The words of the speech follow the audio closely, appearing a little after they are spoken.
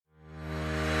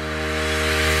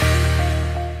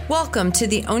Welcome to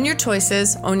the Own Your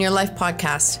Choices, Own Your Life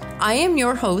podcast. I am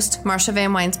your host, Marsha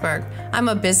Van Weinsberg. I'm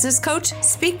a business coach,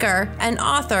 speaker, and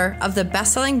author of the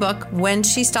best-selling book, When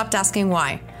She Stopped Asking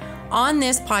Why. On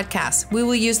this podcast, we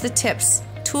will use the tips,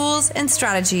 tools, and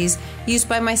strategies used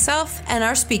by myself and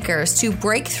our speakers to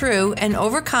break through and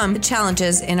overcome the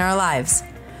challenges in our lives.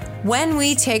 When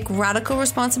we take radical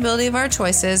responsibility of our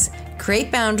choices,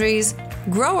 create boundaries,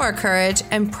 grow our courage,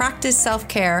 and practice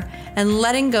self-care and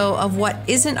letting go of what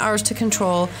isn't ours to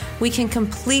control, we can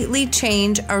completely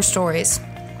change our stories.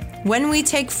 When we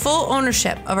take full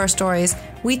ownership of our stories,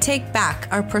 we take back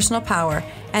our personal power,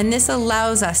 and this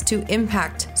allows us to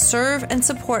impact, serve, and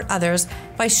support others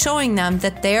by showing them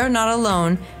that they are not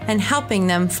alone and helping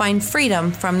them find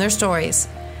freedom from their stories.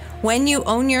 When you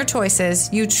own your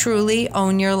choices, you truly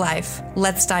own your life.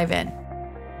 Let's dive in.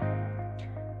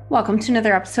 Welcome to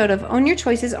another episode of Own Your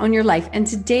Choices, Own Your Life. And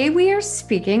today we are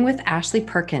speaking with Ashley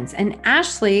Perkins. And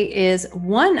Ashley is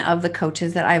one of the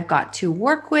coaches that I've got to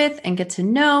work with and get to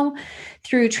know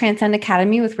through Transcend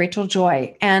Academy with Rachel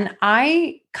Joy. And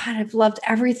I kind of loved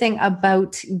everything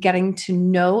about getting to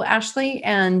know Ashley.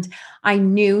 And I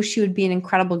knew she would be an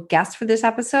incredible guest for this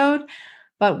episode.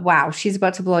 But wow, she's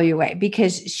about to blow you away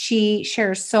because she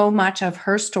shares so much of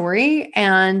her story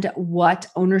and what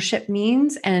ownership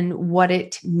means and what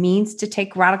it means to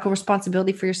take radical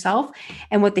responsibility for yourself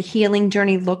and what the healing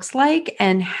journey looks like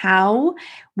and how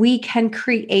we can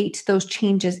create those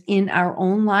changes in our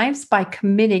own lives by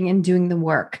committing and doing the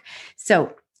work.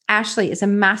 So Ashley is a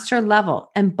master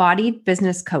level embodied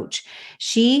business coach.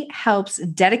 She helps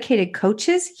dedicated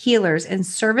coaches, healers, and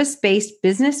service-based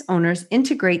business owners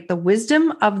integrate the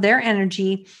wisdom of their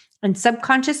energy and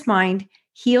subconscious mind,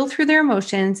 heal through their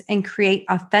emotions, and create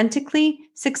authentically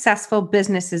successful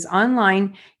businesses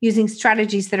online using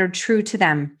strategies that are true to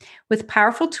them. With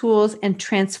powerful tools and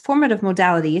transformative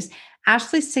modalities,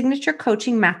 Ashley's signature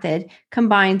coaching method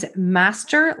combines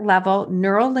master level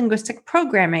neuro-linguistic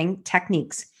programming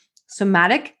techniques,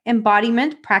 somatic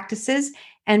embodiment practices,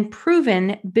 and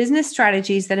proven business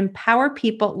strategies that empower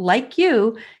people like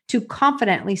you to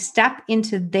confidently step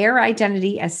into their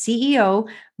identity as CEO,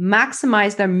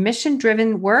 maximize their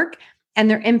mission-driven work, and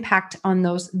their impact on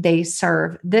those they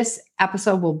serve. This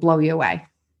episode will blow you away.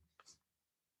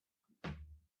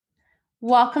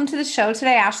 Welcome to the show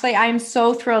today, Ashley. I am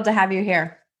so thrilled to have you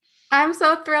here. I'm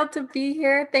so thrilled to be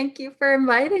here. Thank you for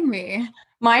inviting me.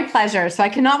 My pleasure. So I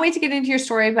cannot wait to get into your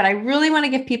story, but I really want to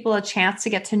give people a chance to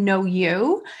get to know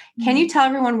you. Can you tell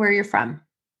everyone where you're from?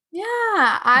 Yeah,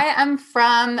 I am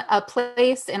from a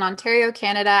place in Ontario,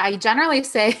 Canada. I generally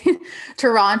say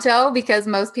Toronto because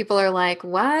most people are like,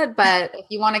 what? But if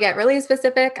you want to get really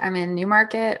specific, I'm in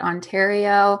Newmarket,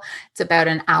 Ontario. It's about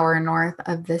an hour north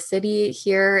of the city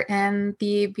here in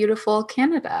the beautiful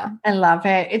Canada. I love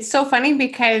it. It's so funny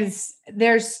because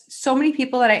there's so many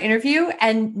people that I interview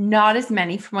and not as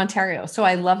many from Ontario. So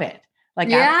I love it.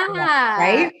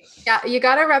 Right? Yeah, you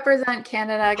got to represent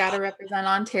Canada, got to represent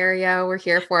Ontario. We're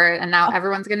here for it. And now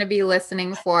everyone's going to be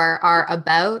listening for our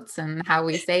abouts and how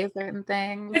we say certain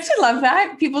things. Don't you love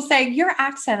that? People say your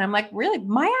accent. I'm like, really?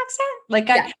 My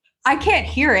accent? I can't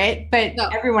hear it, but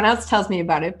everyone else tells me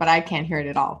about it, but I can't hear it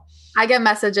at all. I get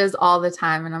messages all the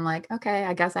time and I'm like, okay,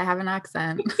 I guess I have an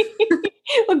accent.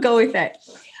 We'll go with it.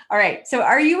 All right. So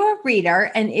are you a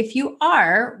reader? And if you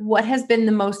are, what has been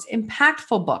the most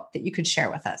impactful book that you could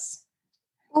share with us?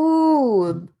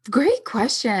 Oh, great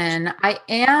question. I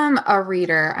am a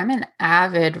reader. I'm an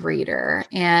avid reader.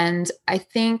 And I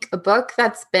think a book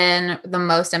that's been the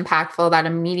most impactful that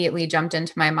immediately jumped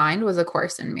into my mind was A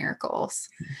Course in Miracles.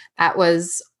 That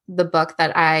was the book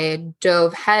that I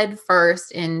dove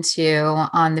headfirst into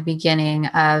on the beginning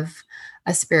of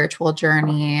a spiritual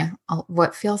journey,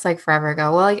 what feels like forever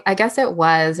ago. Well, I guess it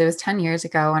was 10 years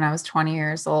ago when I was 20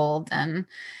 years old. And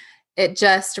it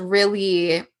just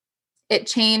really, it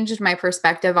changed my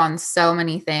perspective on so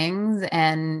many things.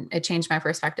 And it changed my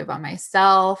perspective on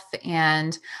myself.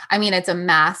 And I mean, it's a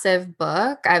massive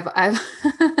book. I've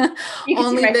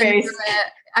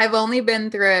only been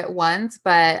through it once,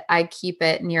 but I keep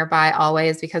it nearby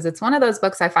always because it's one of those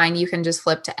books I find you can just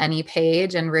flip to any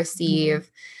page and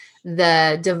receive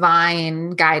the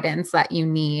divine guidance that you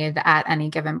need at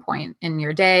any given point in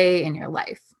your day, in your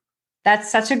life.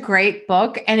 That's such a great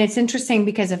book. And it's interesting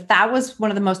because if that was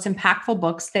one of the most impactful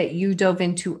books that you dove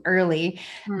into early,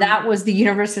 that was the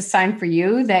universe's sign for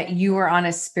you that you were on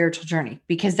a spiritual journey,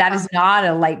 because that is not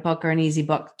a light book or an easy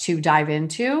book to dive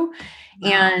into.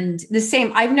 And the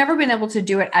same, I've never been able to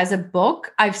do it as a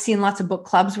book. I've seen lots of book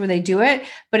clubs where they do it,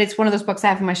 but it's one of those books I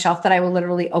have on my shelf that I will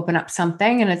literally open up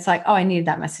something and it's like, oh, I needed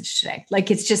that message today. Like,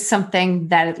 it's just something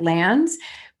that it lands.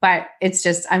 but it's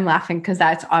just, I'm laughing because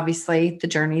that's obviously the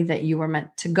journey that you were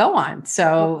meant to go on.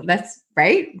 So that's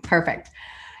right. Perfect.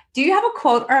 Do you have a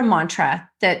quote or a mantra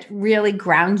that really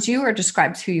grounds you or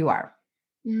describes who you are?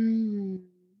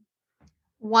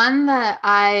 One that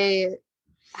I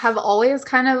have always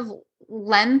kind of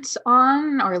lent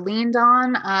on or leaned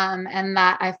on, and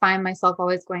that I find myself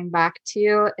always going back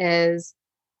to is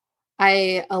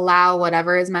I allow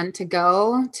whatever is meant to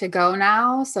go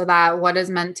now, so that what is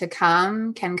meant to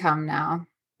come can come now.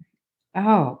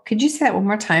 Oh, could you say that one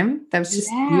more time? That was just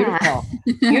Yeah. beautiful.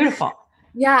 Beautiful.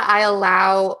 Yeah, I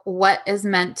allow what is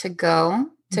meant to go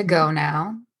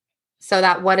now, so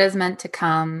that what is meant to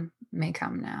come may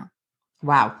come now.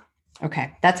 Wow.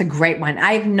 Okay. That's a great one.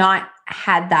 I've not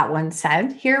had that one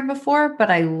said here before,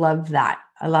 but I love that.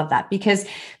 I love that because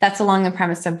that's along the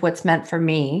premise of what's meant for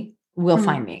me will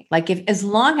find me. Like if, as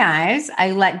long as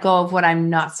I let go of what I'm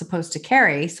not supposed to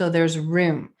carry, so there's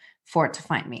room for it to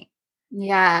find me.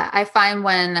 Yeah, I find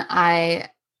when I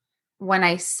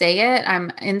say it,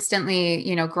 I'm instantly,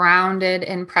 grounded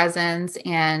in presence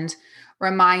and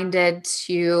reminded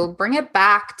to bring it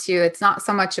back to, it's not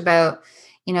so much about,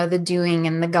 the doing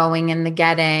and the going and the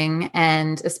getting.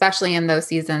 And especially in those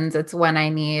seasons, it's when I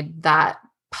need that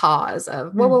pause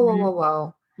of whoa, whoa, whoa, whoa,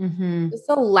 whoa. Just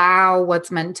allow what's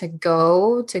meant to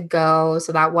go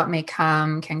so that what may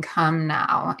come can come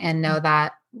now, and know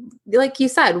that, like you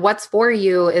said, what's for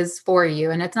you is for you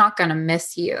and it's not going to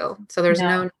miss you. So there's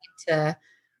no need to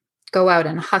go out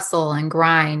and hustle and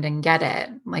grind and get it.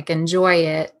 Like enjoy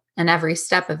it and every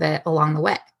step of it along the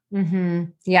way.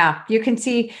 Yeah. You can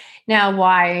see now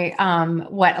why,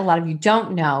 what a lot of you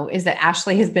don't know is that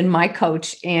Ashley has been my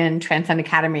coach in Transcend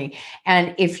Academy.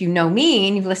 And if you know me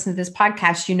and you've listened to this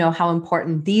podcast, you know how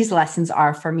important these lessons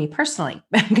are for me personally.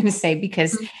 I'm going to say,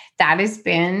 because that has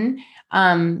been,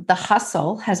 the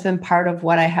hustle has been part of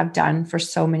what I have done for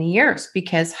so many years,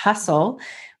 because hustle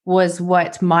was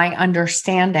what my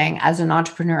understanding as an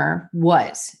entrepreneur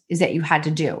is that you had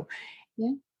to do.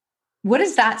 Yeah. What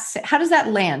does that say? How does that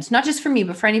land? Not just for me,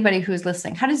 but for anybody who's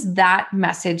listening. How does that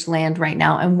message land right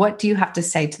now? And what do you have to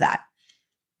say to that?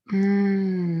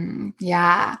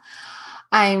 Yeah,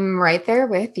 I'm right there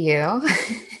with you.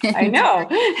 I know.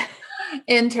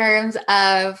 In terms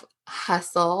of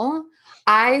hustle,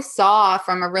 I saw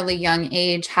from a really young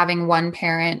age, having one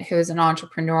parent who is an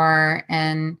entrepreneur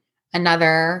and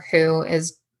another who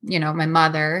is, my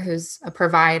mother, who's a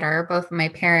provider. Both of my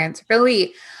parents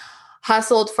really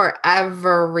hustled for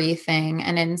everything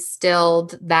and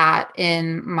instilled that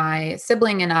in my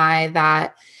sibling and I,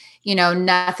 that,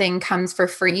 nothing comes for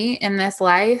free in this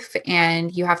life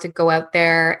and you have to go out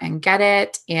there and get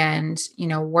it and,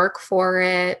 work for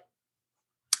it.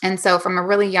 And so from a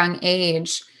really young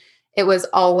age, it was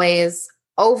always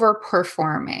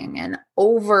overperforming and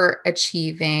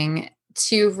overachieving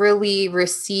to really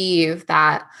receive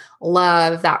that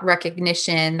love, that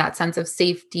recognition, that sense of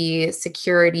safety,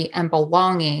 security, and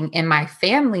belonging in my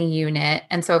family unit.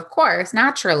 And so, of course,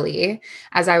 naturally,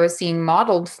 as I was seeing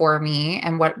modeled for me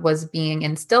and what was being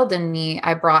instilled in me,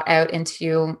 I brought out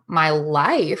into my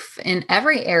life, in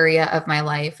every area of my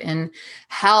life, in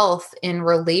health, in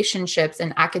relationships,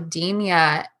 in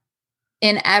academia,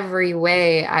 in every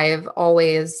way. I've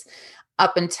always,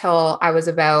 up until I was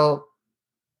about,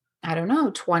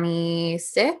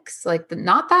 26, like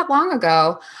not that long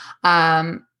ago,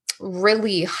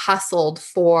 really hustled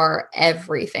for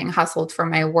everything, hustled for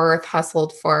my worth,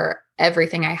 hustled for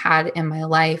everything I had in my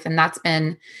life. And that's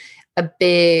been a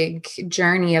big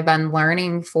journey of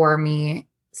unlearning for me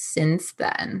since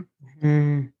then.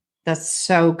 That's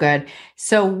so good.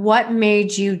 So what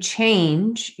made you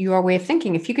change your way of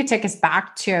thinking? If you could take us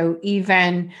back to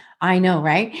even, I know,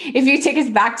 right? If you take us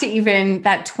back to even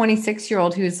that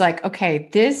 26-year-old who's like,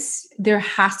 okay, there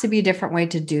has to be a different way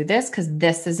to do this because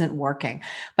this isn't working.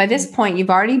 By this point, you've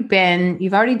already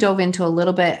dove into a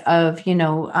little bit of,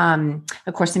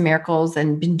 A Course in Miracles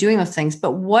and been doing those things.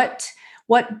 But what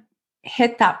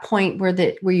hit that point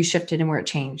where you shifted and where it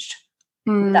changed?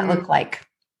 What did that look like?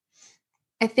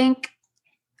 I think,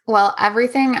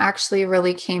 everything actually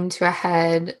really came to a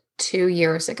head 2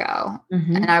 years ago.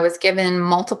 And I was given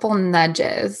multiple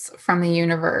nudges from the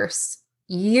universe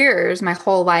my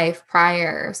whole life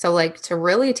prior. So to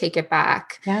really take it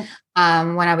back, when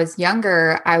I was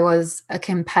younger, I was a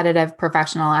competitive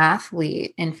professional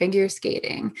athlete in figure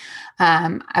skating.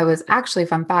 I was actually,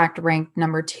 fun fact, ranked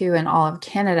number 2 in all of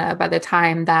Canada by the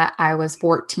time that I was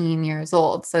 14 years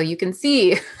old. So you can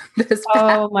see this.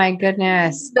 Oh my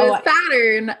goodness. This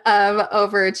pattern of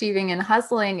overachieving and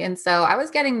hustling. And so I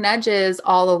was getting nudges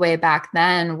all the way back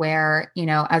then where,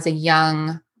 as a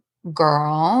young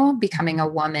girl, becoming a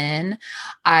woman,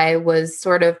 I was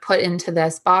sort of put into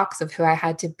this box of who I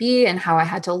had to be and how I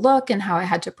had to look and how I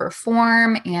had to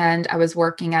perform. And I was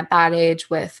working at that age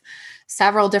with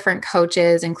several different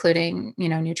coaches, including,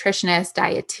 nutritionists,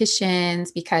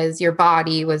 dietitians, because your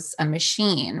body was a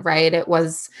machine, right? It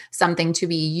was something to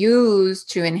be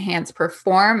used to enhance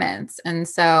performance. And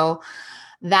so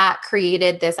that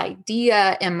created this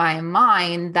idea in my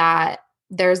mind that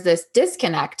there's this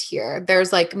disconnect here.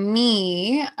 There's like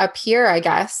me up here, I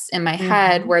guess, in my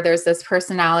head, where there's this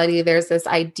personality, there's this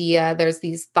idea, there's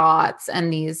these thoughts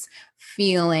and these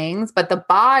feelings, but the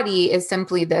body is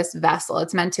simply this vessel.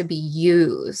 It's meant to be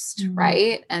used,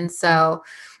 right? And so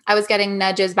I was getting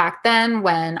nudges back then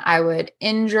when I would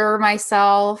injure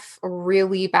myself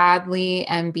really badly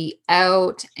and be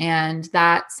out, and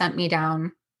that sent me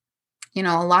down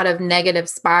a lot of negative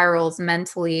spirals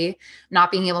mentally,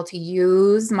 not being able to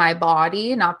use my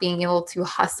body, not being able to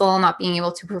hustle, not being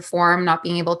able to perform, not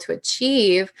being able to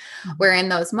achieve. Where in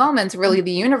those moments, really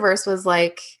the universe was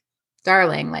like,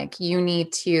 darling, like you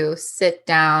need to sit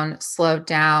down, slow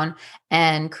down,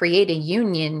 and create a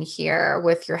union here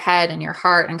with your head and your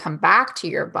heart and come back to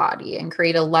your body and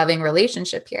create a loving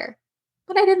relationship here.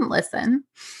 But I didn't listen.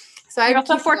 So you're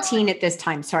also 14 at this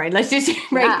time. Sorry. Let's just,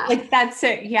 right. Yeah. Like that's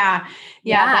it. Yeah.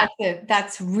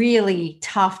 That's really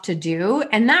tough to do.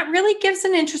 And that really gives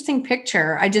an interesting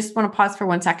picture. I just want to pause for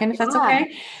 1 second, if that's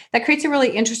okay. That creates a really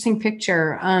interesting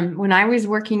picture. When I was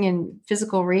working in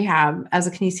physical rehab as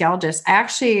a kinesiologist, I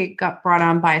actually got brought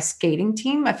on by a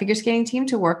figure skating team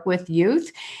to work with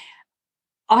youth.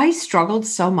 I struggled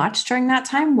so much during that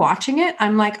time watching it.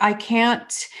 I'm like,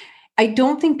 I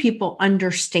don't think people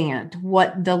understand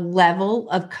what the level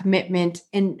of commitment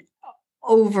and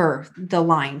over the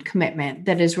line commitment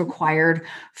that is required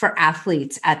for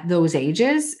athletes at those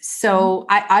ages. So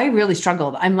I really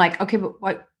struggled. I'm like, okay, but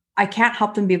what? I can't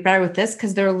help them be better with this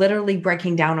because they're literally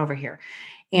breaking down over here.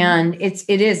 And it's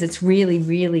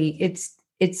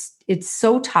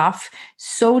so tough,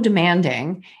 so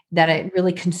demanding that it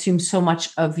really consumes so much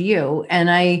of you. And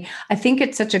I think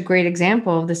it's such a great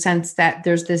example of the sense that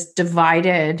there's this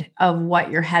divided of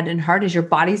what your head and heart is. Your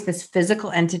body's this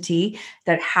physical entity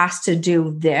that has to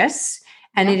do this,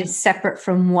 and it is separate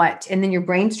from what, and then your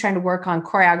brain's trying to work on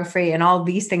choreography and all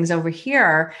these things over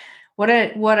here. What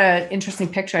a interesting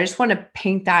picture. I just want to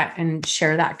paint that and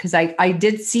share that because I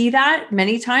did see that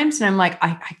many times, and I'm like,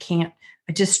 I can't.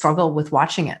 I just struggle with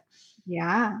watching it.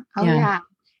 Yeah. Oh, yeah.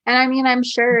 And I mean, I'm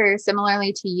sure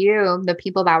similarly to you, the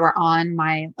people that were on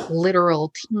my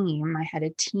literal team, I had a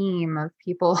team of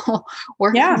people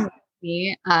working with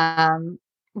me,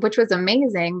 which was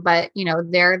amazing. But,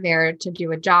 they're there to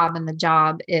do a job, and the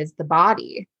job is the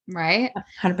body, right?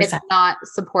 100%. It's not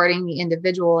supporting the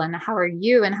individual and how are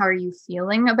you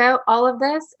feeling about all of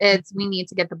this? It's we need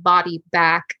to get the body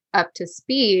back up to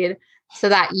speed so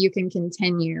that you can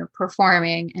continue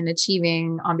performing and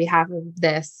achieving on behalf of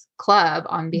this club,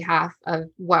 on behalf of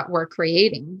what we're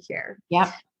creating here. Yeah.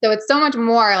 So it's so much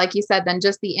more, like you said, than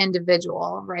just the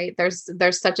individual, right?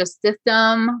 There's such a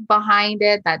system behind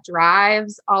it that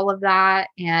drives all of that.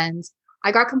 And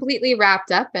I got completely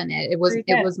wrapped up in it. It was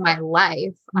my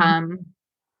life.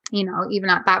 Even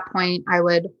at that point, I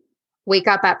would wake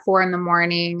up at 4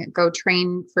 a.m, go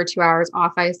train for 2 hours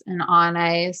off ice and on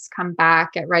ice, come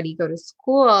back, get ready, go to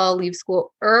school, leave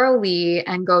school early,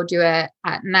 and go do it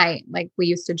at night. Like we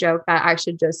used to joke that I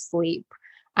should just sleep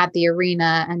at the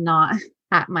arena and not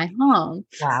at my home.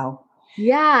 Wow.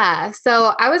 Yeah.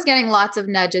 So I was getting lots of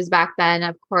nudges back then,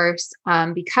 of course,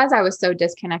 because I was so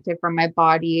disconnected from my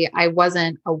body. I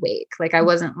wasn't awake. Like I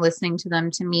wasn't listening to them.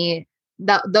 To me,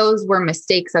 those were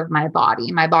mistakes of my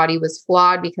body. My body was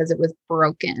flawed because it was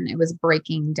broken. It was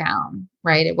breaking down,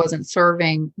 right? It wasn't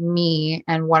serving me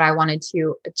and what I wanted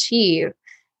to achieve.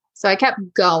 So I kept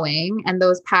going, and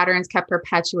those patterns kept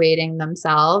perpetuating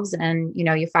themselves. And,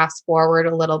 you fast forward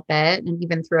a little bit, and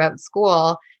even throughout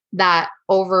school, that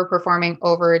overperforming,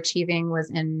 overachieving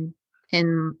was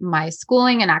in my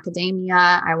schooling and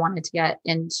academia. I wanted to get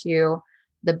into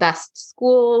the best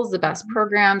schools, the best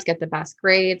programs, get the best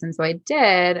grades. And so I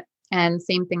did. And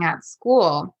same thing at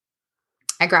school.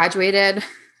 I graduated.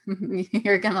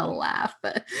 You're going to laugh,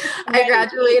 but I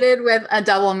graduated with a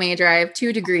double major. I have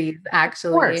 2 degrees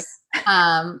actually.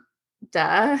 And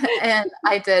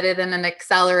I did it in an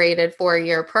accelerated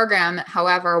 4-year program.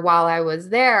 However, while I was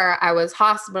there, I was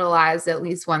hospitalized at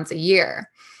least once a year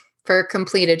for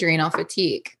complete adrenal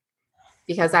fatigue.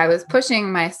 Because I was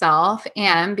pushing myself,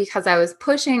 and because I was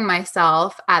pushing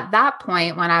myself at that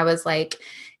point when I was like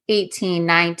 18,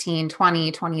 19,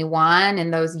 20, 21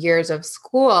 in those years of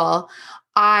school,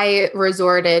 I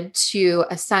resorted to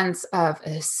a sense of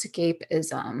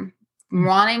escapism,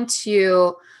 wanting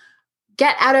to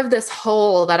get out of this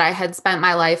hole that I had spent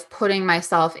my life putting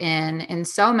myself in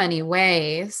so many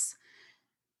ways.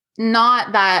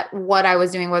 Not that what I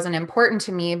was doing wasn't important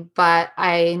to me, but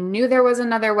I knew there was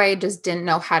another way, just didn't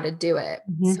know how to do it.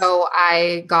 So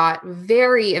I got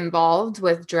very involved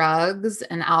with drugs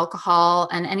and alcohol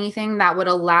and anything that would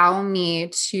allow me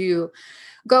to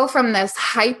go from this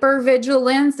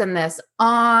hypervigilance and this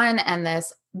on and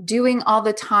this doing all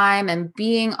the time and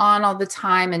being on all the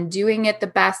time and doing it the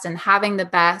best and having the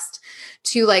best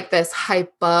to like this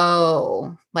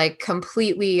hypo, like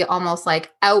completely almost like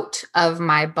out of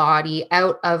my body,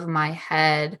 out of my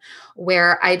head,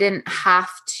 where I didn't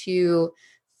have to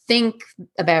think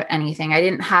about anything. I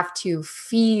didn't have to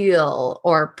feel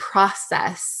or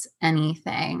process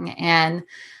anything. And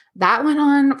that went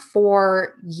on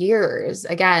for years.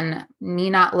 Again, me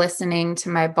not listening to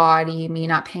my body, me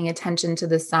not paying attention to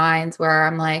the signs, where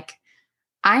I'm like,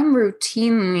 I'm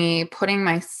routinely putting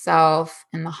myself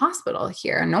in the hospital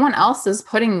here. No one else is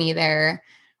putting me there.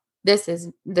 This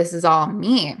is all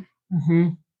me.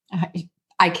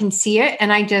 I can see it.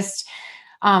 And I just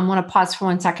want to pause for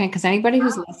 1 second, because anybody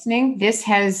who's listening, this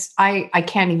has, I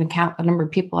can't even count the number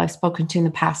of people I've spoken to in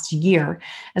the past year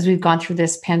as we've gone through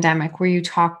this pandemic, where you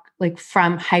talk like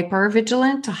from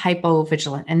hypervigilant to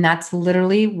hypovigilant. And that's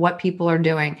literally what people are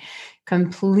doing.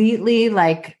 Completely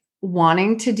like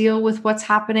wanting to deal with what's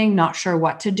happening, not sure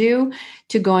what to do,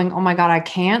 to going, oh my God, I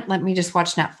can't. Let me just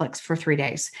watch Netflix for 3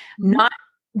 days.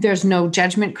 There's no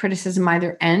judgment, criticism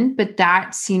either end, but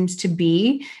that seems to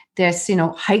be this,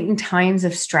 heightened times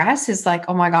of stress is like,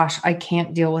 oh my gosh, I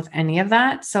can't deal with any of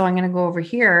that. So I'm going to go over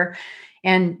here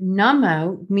and numb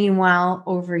out. Meanwhile,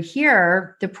 over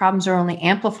here, the problems are only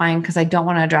amplifying because I don't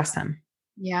want to address them.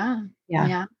 Yeah.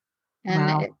 Yeah.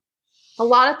 And a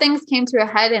lot of things came to a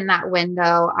head in that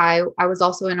window. I was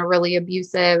also in a really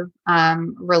abusive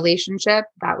relationship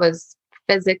that was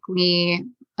physically,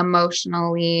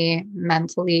 emotionally,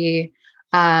 mentally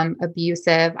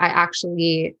abusive. I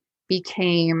actually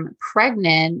became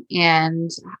pregnant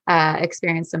and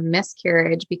experienced a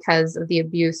miscarriage because of the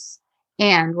abuse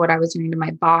and what I was doing to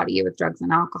my body with drugs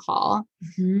and alcohol.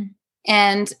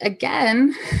 And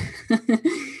again,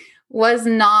 was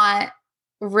not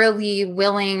really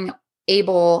willing,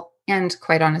 able, and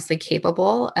quite honestly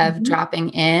capable of dropping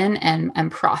in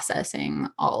and processing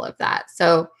all of that.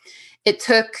 So it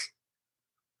took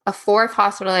a 4th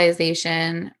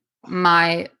hospitalization,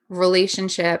 my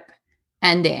relationship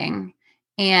ending,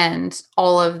 and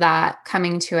all of that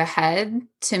coming to a head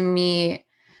to me,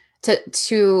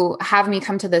 to have me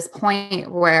come to this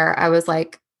point where I was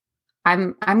like,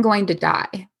 I'm going to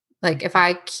die. Like, if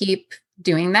I keep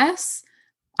doing this,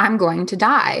 I'm going to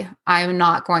die. I'm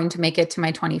not going to make it to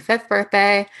my 25th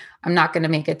birthday. I'm not going to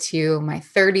make it to my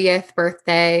 30th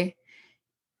birthday.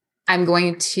 I'm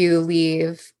going to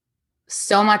leave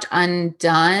so much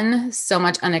undone, so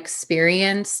much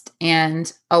unexperienced,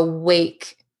 and a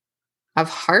wake of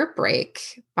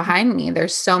heartbreak behind me.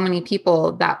 There's so many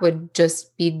people that would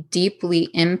just be deeply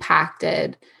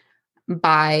impacted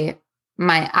by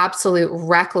my absolute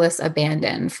reckless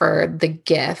abandon for the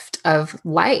gift of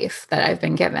life that I've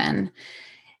been given.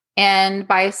 And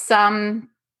by some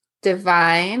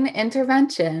divine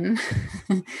intervention,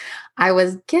 I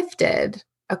was gifted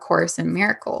A Course in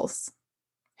Miracles.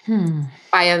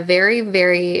 By a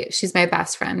very, she's my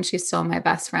best friend. She's still my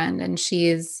best friend. And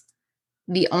she's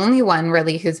the only one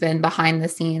really who's been behind the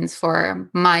scenes for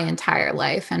my entire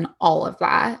life and all of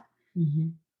that.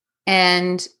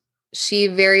 And she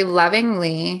very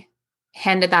lovingly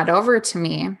handed that over to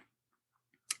me.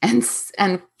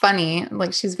 And funny,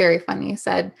 like, she's very funny,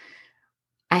 said,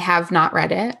 I have not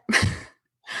read it.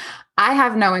 I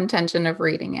have no intention of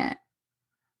reading it.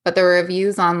 But the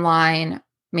reviews online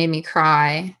made me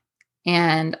cry.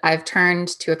 And I've turned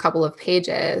to a couple of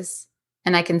pages,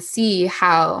 and I can see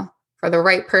how, for the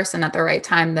right person at the right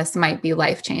time, this might be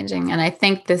life-changing. And I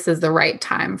think this is the right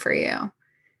time for you.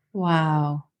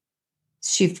 Wow.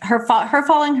 Her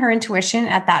following her intuition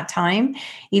at that time,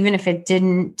 even if it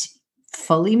didn't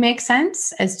fully make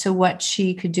sense as to what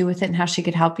she could do with it and how she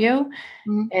could help you,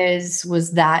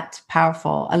 was that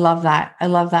powerful. I love that. I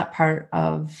love that part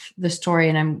of the story.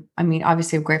 And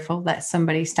obviously I'm grateful that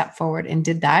somebody stepped forward and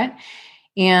did that.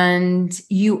 And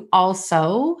you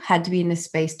also had to be in a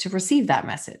space to receive that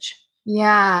message.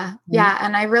 Yeah.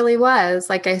 And I really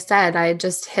was. Like I said, I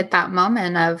just hit that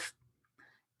moment of,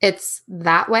 it's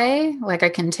that way. Like, I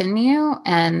continue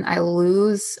and I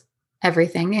lose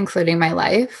everything, including my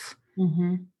life.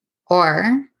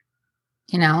 Or,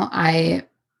 I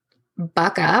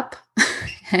buck up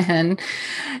and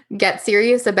get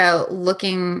serious about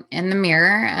looking in the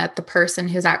mirror at the person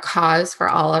who's at cause for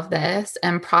all of this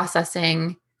and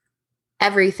processing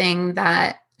everything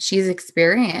that she's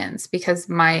experienced, because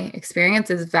my experience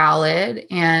is valid.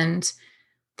 And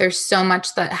there's so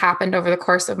much that happened over the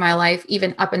course of my life,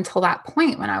 even up until that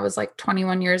point when I was like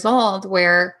 21 years old,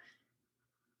 where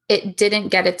it didn't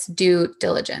get its due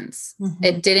diligence. Mm-hmm.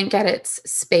 It didn't get its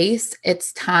space,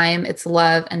 its time, its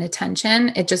love and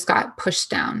attention. It just got pushed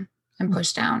down and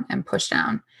pushed down and pushed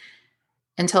down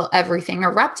until everything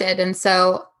erupted. And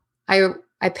so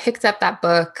I picked up that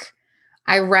book.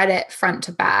 I read it front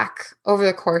to back over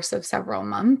the course of several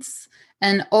months.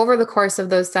 And over the course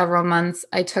of those several months,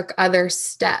 I took other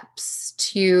steps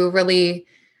to really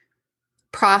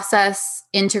process,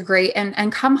 integrate,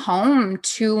 and come home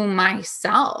to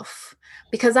myself,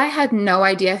 because I had no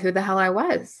idea who the hell I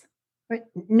was. But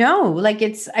no, like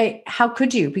how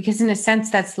could you? Because in a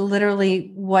sense, that's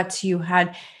literally what you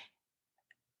had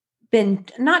been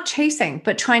not chasing,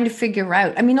 but trying to figure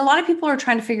out. I mean, a lot of people are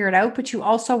trying to figure it out, but you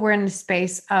also were in the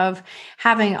space of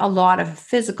having a lot of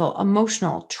physical,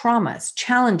 emotional traumas,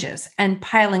 challenges, and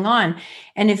piling on.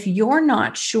 And if you're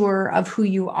not sure of who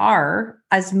you are,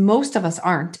 as most of us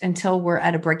aren't until we're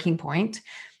at a breaking point,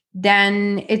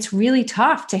 then it's really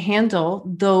tough to handle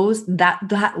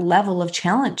that level of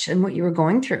challenge and what you were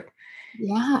going through.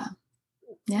 Yeah.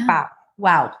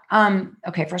 Wow.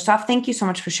 Okay. First off, thank you so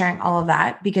much for sharing all of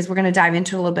that, because we're going to dive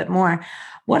into it a little bit more.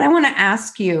 What I want to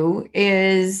ask you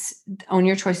is own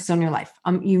your choices, own your life.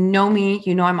 You know me,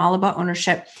 you know, I'm all about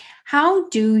ownership.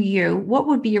 What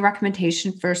would be your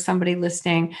recommendation for somebody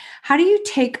listening? How do you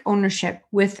take ownership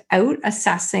without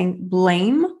assessing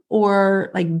blame or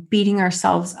like beating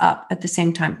ourselves up at the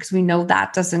same time? Because we know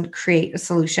that doesn't create a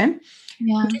solution.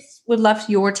 Yeah. I just would love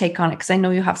your take on it, because I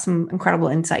know you have some incredible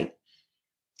insight.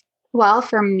 Well,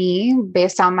 for me,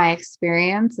 based on my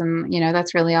experience, and, you know,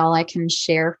 that's really all I can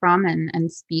share from and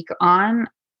speak on.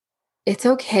 It's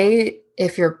okay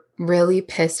if you're really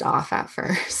pissed off at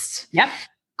first. Yep.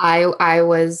 I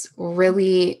was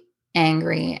really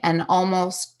angry and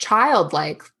almost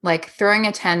childlike, like throwing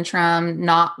a tantrum,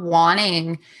 not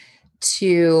wanting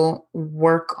to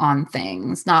work on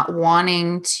things, not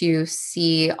wanting to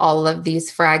see all of these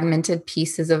fragmented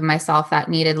pieces of myself that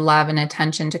needed love and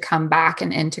attention to come back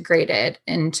and integrated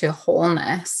into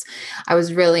wholeness. I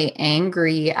was really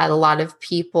angry at a lot of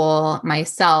people,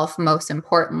 myself, most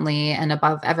importantly, and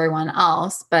above everyone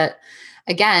else. But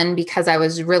again, because I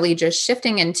was really just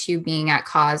shifting into being at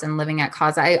cause and living at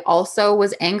cause, I also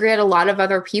was angry at a lot of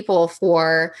other people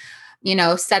for, you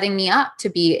know, setting me up to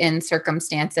be in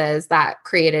circumstances that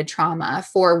created trauma,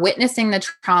 for witnessing the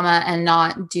trauma and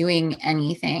not doing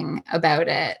anything about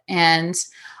it. And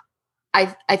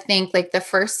I think like the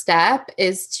first step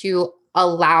is to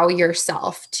allow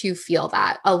yourself to feel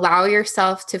that. Allow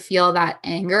yourself to feel that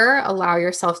anger. Allow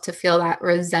yourself to feel that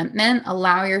resentment.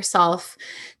 Allow yourself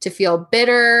to feel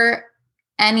bitter.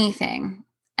 Anything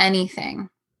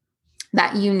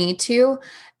that you need to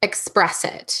express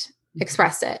it.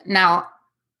 Express it. Now,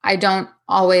 I don't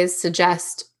always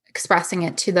suggest expressing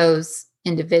it to those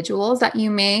individuals that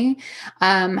you may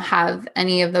have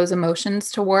any of those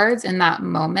emotions towards in that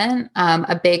moment.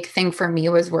 A big thing for me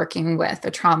was working with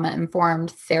a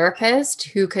trauma-informed therapist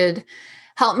who could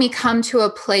help me come to a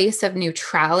place of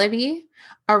neutrality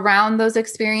around those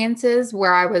experiences,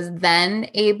 where I was then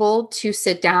able to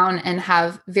sit down and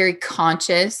have very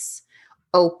conscious,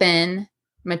 open,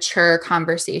 mature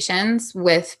conversations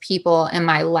with people in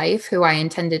my life who I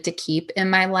intended to keep in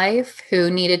my life,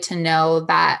 who needed to know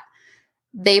that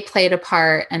they played a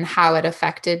part and how it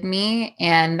affected me,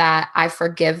 and that I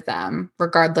forgive them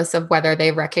regardless of whether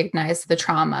they recognize the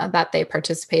trauma that they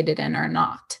participated in or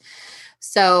not.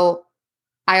 So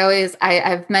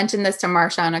I've mentioned this to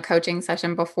Marsha on a coaching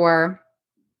session before,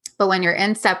 but when you're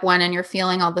in step one and you're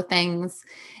feeling all the things,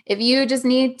 if you just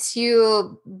need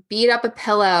to beat up a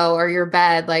pillow or your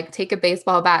bed, like take a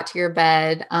baseball bat to your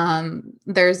bed.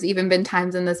 There's even been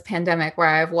times in this pandemic where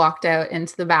I've walked out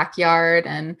into the backyard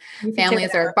and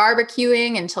families are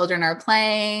barbecuing and children are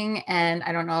playing. And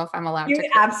I don't know if I'm allowed to. You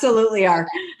absolutely are.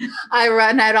 I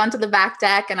run out onto the back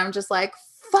deck and I'm just like,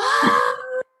 fuck.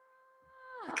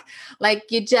 Like,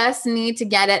 you just need to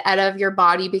get it out of your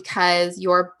body, because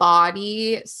your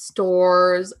body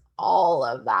stores all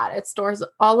of that. It stores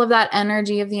all of that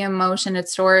energy of the emotion. It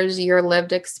stores your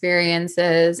lived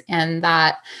experiences, and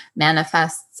that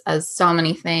manifests as so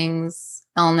many things: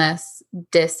 illness,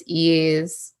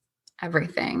 dis-ease,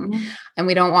 everything. Mm-hmm. And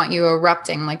we don't want you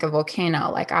erupting like a volcano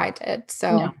like I did.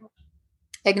 So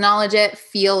acknowledge it,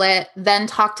 feel it, then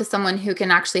talk to someone who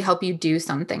can actually help you do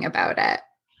something about it.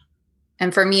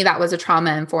 And for me, that was a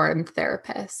trauma-informed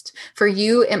therapist. For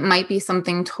you, it might be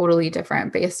something totally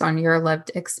different based on your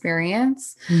lived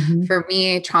experience. Mm-hmm. For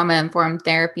me, trauma-informed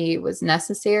therapy was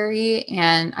necessary.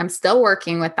 And I'm still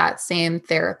working with that same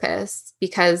therapist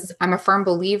because I'm a firm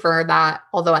believer that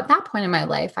although at that point in my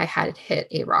life, I had hit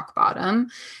a rock bottom,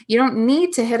 you don't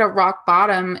need to hit a rock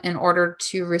bottom in order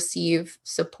to receive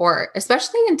support,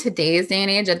 especially in today's day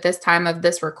and age at this time of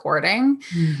this recording.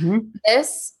 Mm-hmm.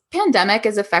 This pandemic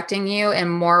is affecting you in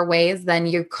more ways than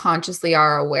you consciously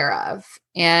are aware of.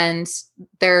 And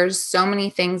there's so many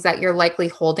things that you're likely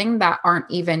holding that aren't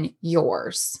even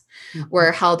yours. Mm-hmm.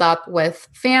 We're held up with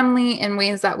family in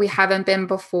ways that we haven't been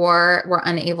before. We're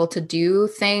unable to do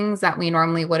things that we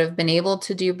normally would have been able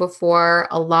to do before.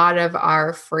 A lot of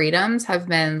our freedoms have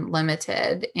been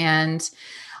limited. And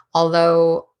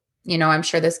although I'm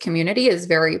sure this community is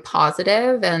very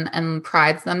positive and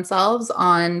prides themselves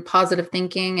on positive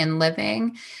thinking and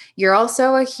living. You're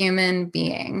also a human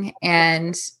being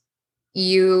and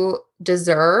you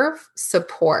deserve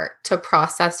support to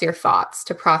process your thoughts,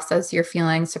 to process your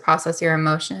feelings, to process your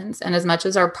emotions. And as much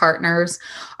as our partners,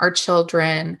 our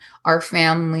children, our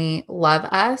family love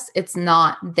us, it's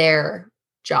not their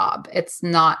job. It's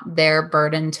not their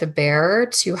burden to bear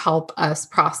to help us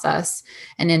process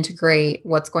and integrate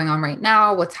what's going on right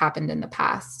now, what's happened in the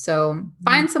past. So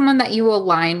find someone that you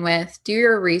align with, do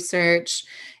your research,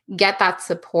 get that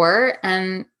support.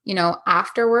 And,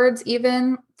 afterwards,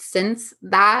 even since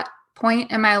that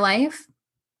point in my life,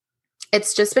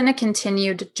 it's just been a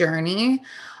continued journey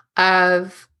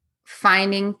of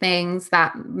finding things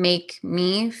that make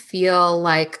me feel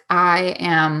like I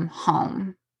am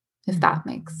home. If that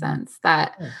makes sense,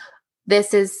 that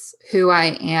this is who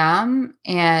I am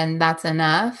and that's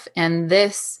enough. And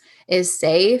this is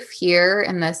safe here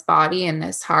in this body, in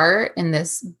this heart, in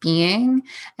this being,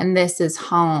 and this is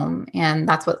home. And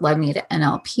that's what led me to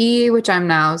NLP, which I'm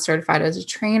now certified as a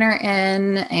trainer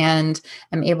in and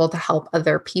am able to help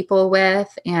other people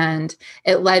with. And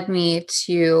it led me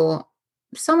to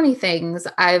so many things.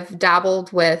 I've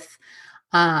dabbled with,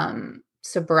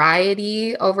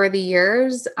 sobriety over the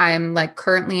years. I'm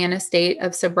currently in a state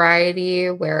of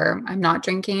sobriety where I'm not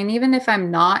drinking. And even if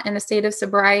I'm not in a state of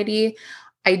sobriety,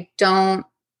 I don't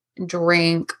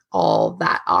drink all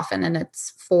that often. And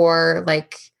it's for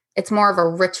it's more of a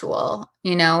ritual,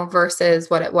 versus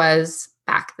what it was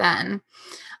back then.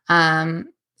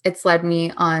 It's led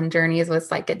me on journeys with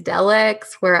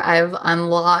psychedelics where I've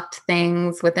unlocked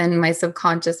things within my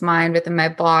subconscious mind, within my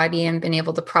body, and been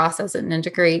able to process and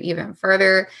integrate even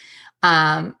further.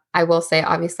 I will say,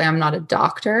 obviously, I'm not a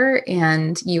doctor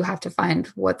and you have to find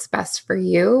what's best for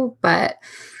you. But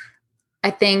I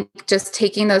think just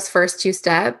taking those first 2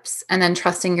 steps and then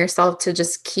trusting yourself to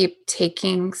just keep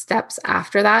taking steps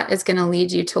after that is going to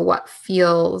lead you to what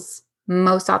feels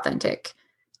most authentic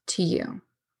to you.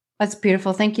 That's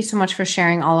beautiful. Thank you so much for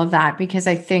sharing all of that, because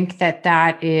I think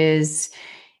there's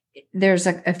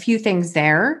a few things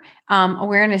there.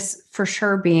 Awareness for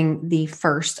sure being the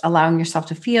first, allowing yourself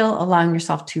to feel, allowing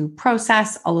yourself to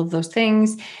process all of those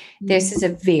things. Mm-hmm. This is a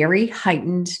very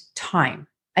heightened time.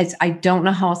 I don't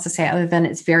know how else to say it other than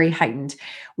it's very heightened.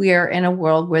 We are in a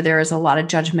world where there is a lot of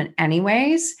judgment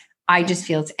anyways. I just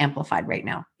feel it's amplified right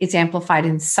now. It's amplified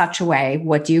in such a way.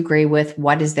 What do you agree with?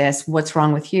 What is this? What's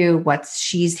wrong with you?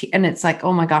 And it's like,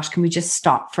 oh my gosh, can we just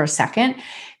stop for a second?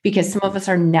 Because some of us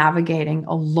are navigating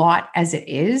a lot as it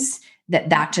is,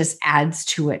 that just adds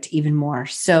to it even more.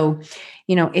 So,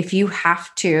 if you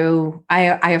have to,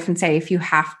 I often say, if you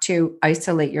have to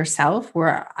isolate yourself,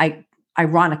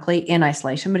 ironically in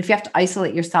isolation, but if you have to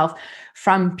isolate yourself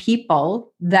from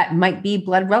people that might be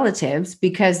blood relatives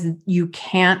because you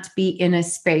can't be in a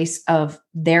space of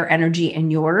their energy and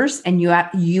yours, and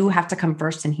you have to come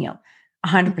first and heal.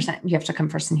 100%. You have to come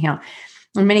first and heal.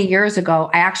 And many years ago,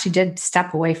 I actually did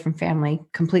step away from family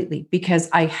completely because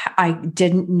I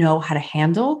didn't know how to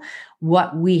handle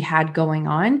what we had going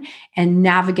on, and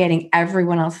navigating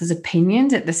everyone else's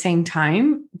opinions at the same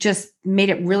time just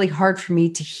made it really hard for me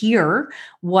to hear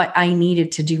what I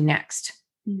needed to do next.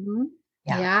 Mm-hmm.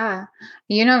 Yeah.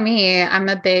 You know me, I'm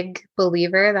a big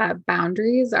believer that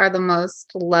boundaries are the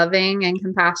most loving and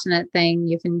compassionate thing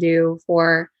you can do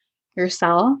for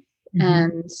yourself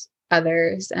and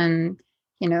others. And,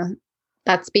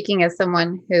 that's speaking as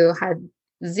someone who had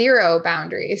 0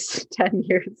 boundaries 10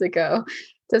 years ago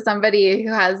to somebody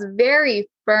who has very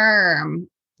firm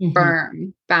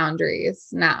boundaries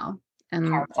now. And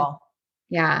powerful.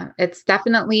 Yeah, it's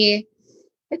definitely,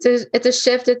 it's a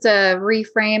shift. It's a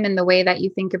reframe in the way that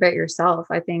you think about yourself,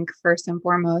 I think, first and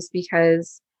foremost,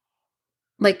 because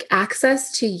like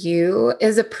access to you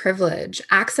is a privilege.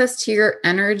 Access to your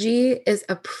energy is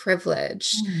a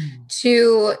privilege.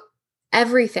 To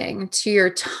everything, to your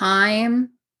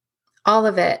time, all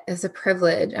of it is a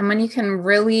privilege. And when you can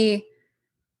really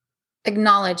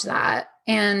acknowledge that,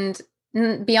 and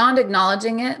beyond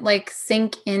acknowledging it, like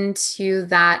sink into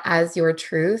that as your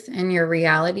truth and your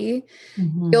reality,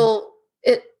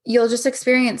 you'll just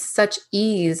experience such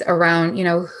ease around,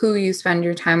 who you spend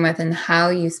your time with and how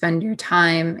you spend your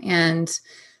time. And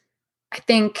I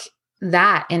think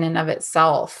that in and of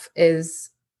itself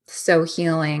is so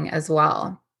healing as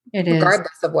well. It is.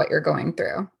 Regardless of what you're going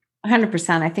through.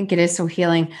 100%. I think it is so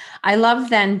healing. I love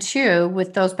then too,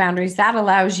 with those boundaries, that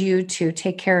allows you to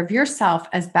take care of yourself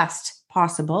as best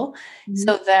possible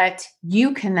so that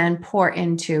you can then pour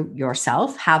into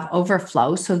yourself, have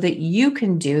overflow so that you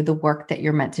can do the work that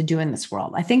you're meant to do in this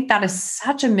world. I think that is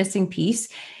such a missing piece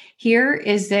here,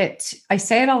 is that I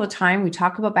say it all the time. We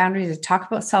talk about boundaries, we talk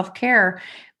about self-care,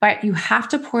 but you have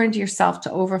to pour into yourself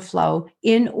to overflow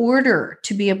in order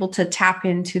to be able to tap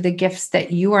into the gifts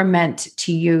that you are meant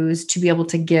to use to be able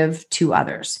to give to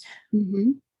others.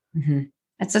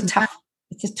 It's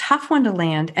a tough one to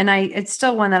land. And it's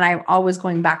still one that I'm always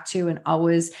going back to and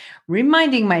always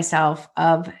reminding myself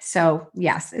of. So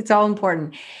yes, it's all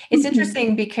important. It's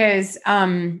interesting because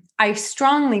I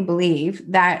strongly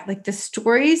believe that like the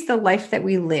stories, the life that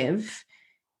we live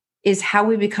is how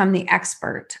we become the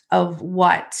expert of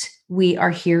what we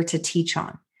are here to teach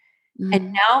on.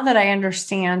 And now that I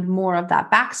understand more of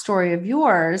that backstory of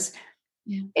yours,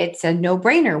 it's a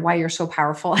no-brainer why you're so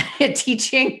powerful at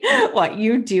teaching what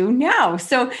you do now.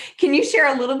 So can you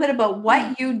share a little bit about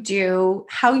what you do,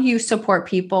 how you support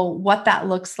people, what that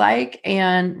looks like,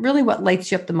 and really what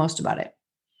lights you up the most about it?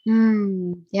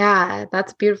 Yeah,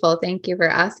 that's beautiful. Thank you for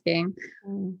asking.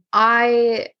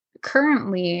 I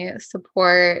currently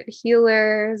support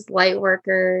healers, light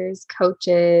workers,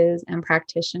 coaches, and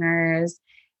practitioners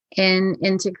in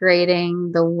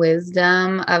integrating the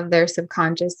wisdom of their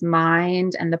subconscious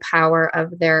mind and the power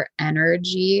of their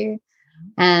energy,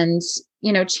 and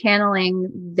channeling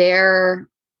their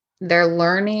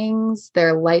learnings,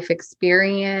 their life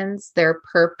experience, their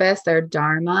purpose, their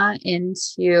dharma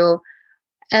into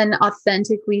an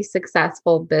authentically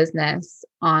successful business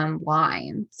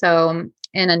online. So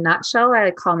in a nutshell,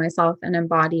 I call myself an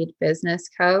embodied business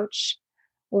coach.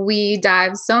 We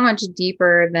dive so much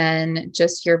deeper than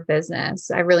just your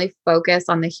business. I really focus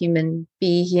on the human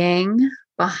being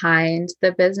behind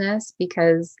the business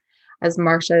because, as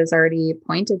Marsha has already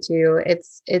pointed to,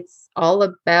 it's all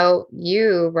about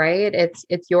you, right?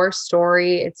 It's your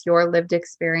story, it's your lived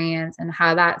experience, and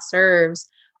how that serves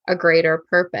a greater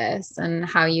purpose, and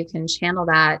how you can channel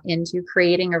that into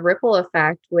creating a ripple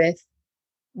effect with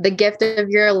the gift of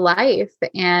your life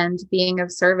and being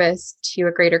of service to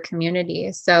a greater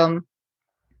community. So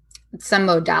some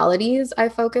modalities I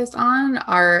focus on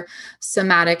are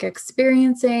somatic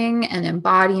experiencing and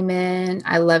embodiment.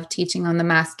 I love teaching on the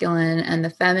masculine and the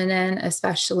feminine,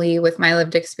 especially with my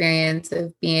lived experience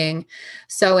of being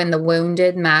so in the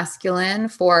wounded masculine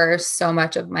for so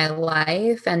much of my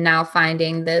life, and now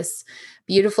finding this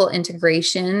beautiful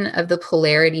integration of the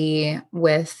polarity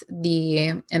with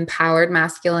the empowered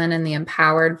masculine and the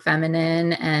empowered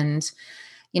feminine, and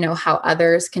how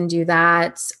others can do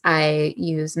that. I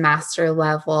use master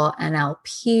level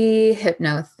NLP,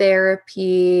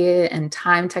 hypnotherapy, and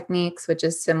time techniques, which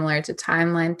is similar to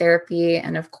timeline therapy.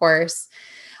 And of course,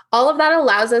 all of that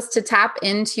allows us to tap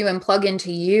into and plug into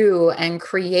you and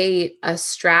create a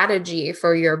strategy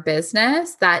for your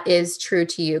business that is true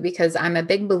to you, because I'm a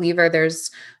big believer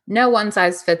there's no one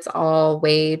size fits all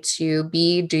way to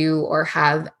be, do, or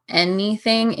have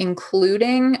anything,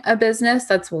 including a business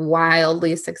that's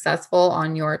wildly successful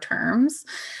on your terms.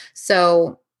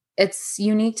 So it's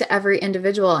unique to every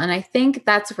individual. And I think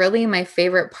that's really my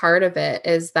favorite part of it,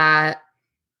 is that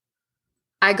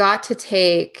I got to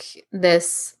take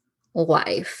this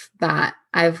life that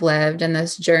I've lived and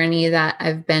this journey that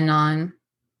I've been on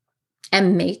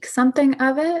and make something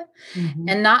of it.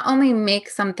 And not only make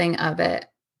something of it,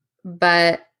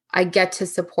 but I get to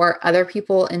support other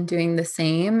people in doing the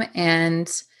same.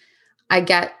 And I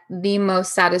get the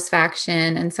most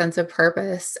satisfaction and sense of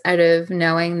purpose out of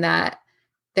knowing that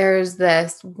there's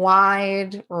this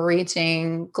wide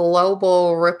reaching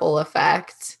global ripple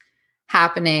effect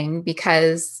happening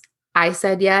because I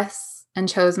said yes and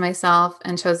chose myself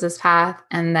and chose this path.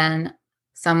 And then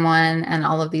someone and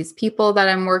all of these people that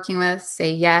I'm working with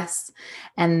say yes,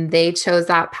 and they chose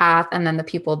that path. And then the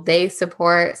people they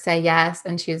support say yes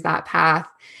and choose that path.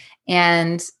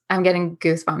 And I'm getting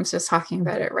goosebumps just talking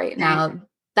about it right now.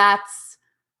 That's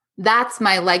that's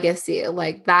my legacy.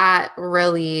 Like that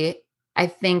really, I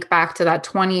think back to that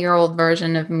 20-year-old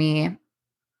version of me.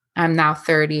 I'm now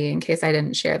 30 in case I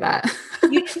didn't share that.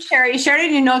 You didn't share it. You shared it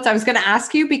in your notes. I was going to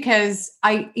ask you because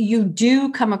you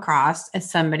do come across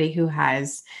as somebody who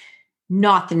has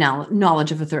not the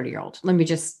knowledge of a 30-year-old.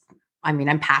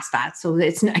 I'm past that. So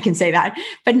I can say that,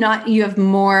 but not, you have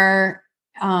more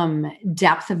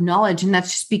depth of knowledge. And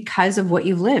that's just because of what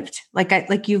you've lived.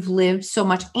 Like you've lived so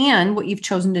much and what you've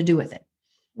chosen to do with it.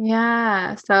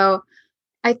 Yeah. So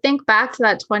I think back to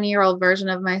that 20-year-old version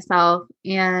of myself,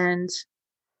 and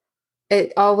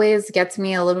it always gets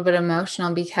me a little bit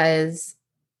emotional because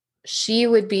she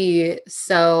would be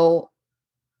so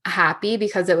happy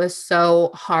because it was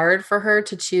so hard for her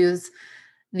to choose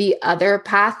the other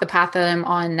path, the path that I'm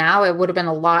on now. It would have been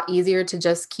a lot easier to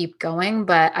just keep going,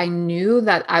 but I knew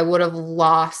that I would have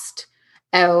lost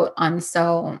out on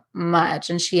so much.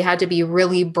 And she had to be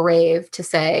really brave to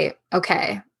say,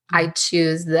 okay, I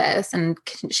choose this. And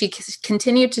she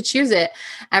continued to choose it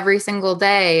every single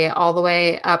day, all the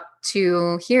way up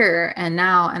to here and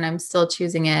now. And I'm still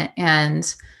choosing it.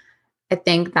 And I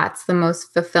think that's the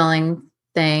most fulfilling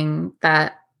thing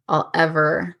that I'll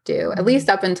ever do, at least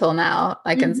up until now,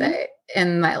 I can say,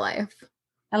 in my life.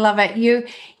 I love it.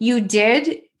 You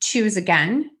did choose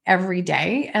again every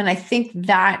day. And I think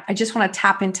that I just want to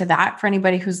tap into that for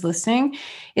anybody who's listening,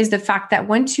 is the fact that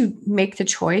once you make the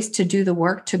choice to do the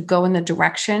work, to go in the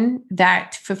direction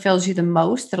that fulfills you the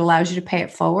most, that allows you to pay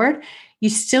it forward, you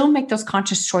still make those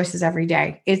conscious choices every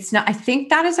day. It's not, I think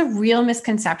that is a real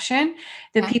misconception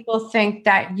that people think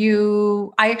that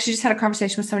I actually just had a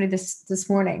conversation with somebody this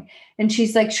morning, and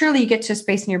she's like, surely you get to a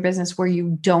space in your business where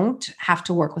you don't have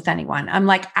to work with anyone. I'm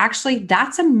like, actually,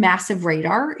 that's a massive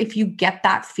radar. If you get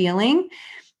that feeling,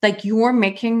 like you're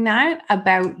making that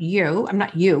about you. I'm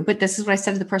not you, but this is what I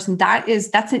said to the person.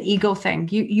 That's an ego thing.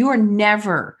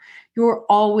 You're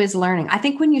always learning. I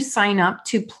think when you sign up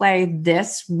to play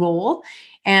this role,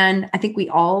 and I think we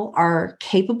all are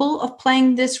capable of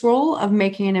playing this role of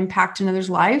making an impact in others'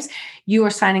 lives, you are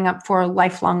signing up for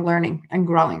lifelong learning and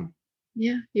growing.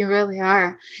 Yeah, you really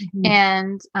are.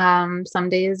 And some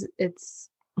days it's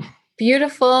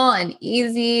beautiful and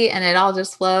easy and it all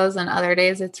just flows. And other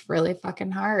days it's really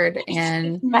fucking hard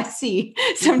and messy.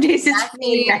 Some days it's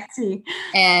really messy.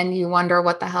 And you wonder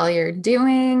what the hell you're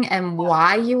doing and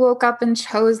why you woke up and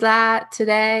chose that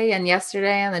today and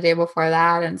yesterday and the day before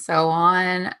that and so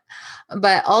on.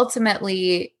 But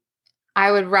ultimately,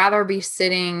 I would rather be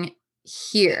sitting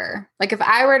here. Like if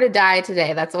I were to die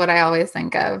today, that's what I always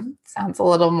think of. Sounds a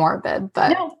little morbid,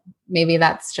 but maybe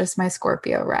that's just my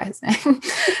Scorpio rising.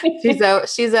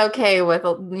 she's okay with,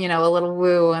 a little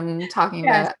woo and talking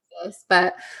about this.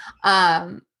 But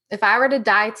if I were to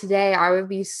die today, I would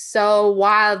be so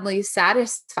wildly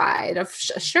satisfied.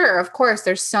 Sure, of course,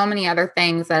 there's so many other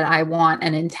things that I want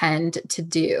and intend to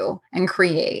do and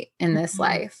create in this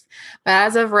life. But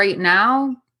as of right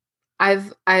now, I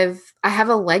have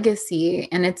a legacy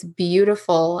and it's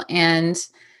beautiful. And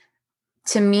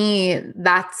to me,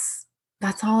 that's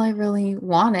all I really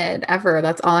wanted ever.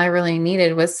 That's all I really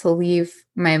needed, was to leave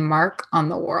my mark on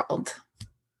the world.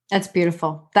 That's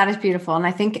beautiful. That is beautiful. And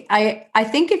I think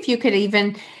if you could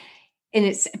even,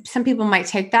 and some people might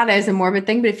take that as a morbid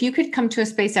thing, but if you could come to a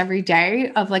space every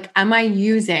day of like, am I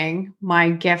using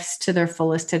my gifts to their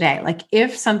fullest today? Like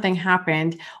if something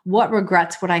happened, what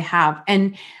regrets would I have?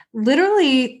 And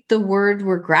literally the word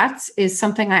regrets is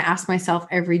something I ask myself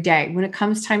every day. When it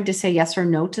comes time to say yes or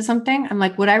no to something, I'm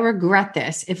like, would I regret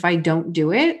this if I don't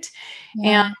do it?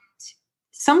 Yeah. And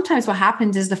sometimes what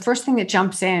happens is the first thing that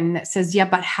jumps in that says, yeah,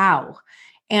 but how?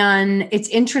 And it's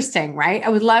interesting, right?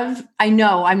 I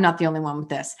know I'm not the only one with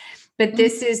this, but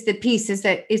this is the piece, is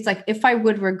that it's like, if I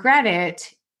would regret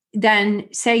it, then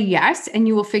say yes, and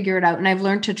you will figure it out. And I've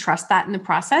learned to trust that in the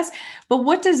process. But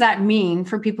what does that mean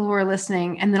for people who are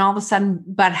listening? And then all of a sudden,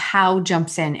 but how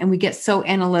jumps in, and we get so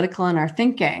analytical in our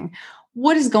thinking.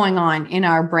 What is going on in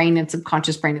our brain and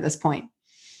subconscious brain at this point?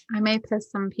 I may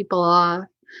piss some people off.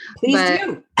 Please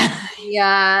do.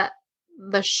 Yeah.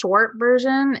 The short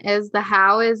version is the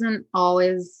how isn't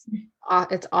always,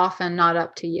 it's often not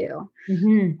up to you.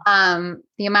 The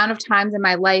amount of times in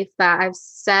my life that I've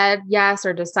said yes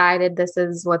or decided this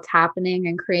is what's happening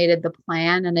and created the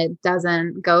plan, and it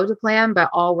doesn't go to plan,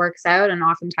 but all works out, and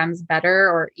oftentimes better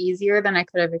or easier than I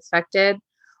could have expected.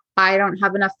 I don't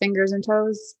have enough fingers and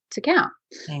toes to count.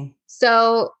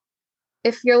 So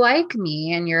if you're like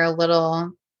me and you're a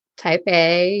little type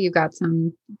A, you got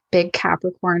some big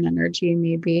Capricorn energy,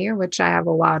 maybe, which I have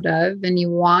a lot of, and you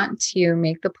want to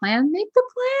make the plan, make the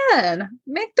plan,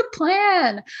 make the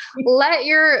plan. Let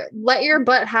your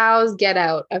butt house get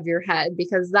out of your head,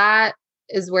 because that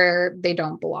is where they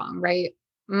don't belong, right?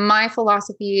 My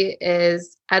philosophy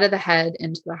is out of the head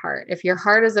into the heart. If your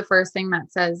heart is the first thing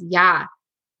that says, yeah,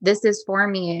 this is for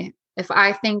me. If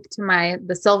I think to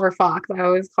the silver fox, I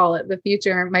always call it my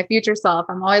future self,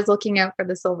 I'm always looking out for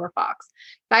the silver fox.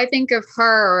 If I think of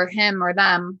her or him or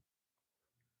them,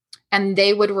 and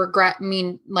they would regret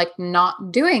me like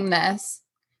not doing this,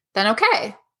 then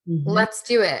okay, let's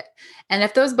do it. And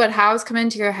if those but hows come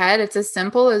into your head, it's as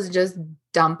simple as just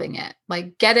dumping it,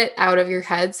 like get it out of your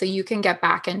head so you can get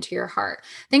back into your heart.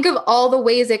 Think of all the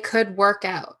ways it could work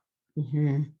out.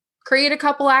 Create a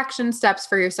couple action steps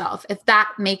for yourself if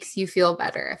that makes you feel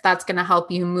better, if that's going to help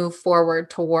you move forward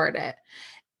toward it.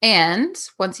 And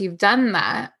once you've done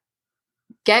that,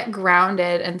 get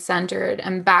grounded and centered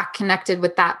and back connected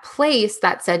with that place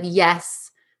that said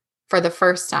yes for the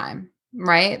first time,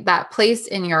 right? That place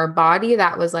in your body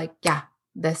that was like, yeah,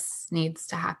 this needs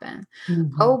to happen.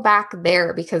 Go back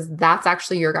there, because that's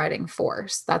actually your guiding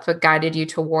force. That's what guided you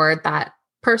toward that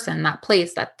person, that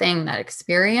place, that thing, that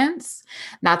experience.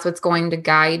 That's what's going to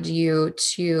guide you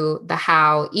to the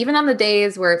how, even on the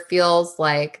days where it feels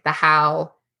like the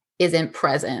how isn't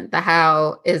present, the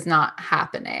how is not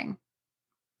happening.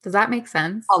 Does that make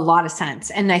sense? A lot of sense.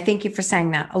 And I thank you for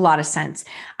saying that. A lot of sense.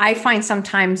 I find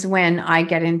sometimes when I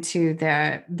get into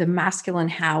the masculine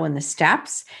how and the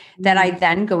steps, that I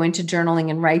then go into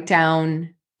journaling and write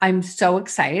down, I'm so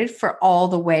excited for all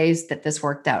the ways that this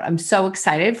worked out. I'm so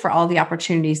excited for all the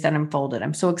opportunities that unfolded.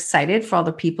 I'm so excited for all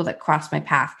the people that crossed my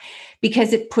path,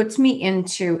 because it puts me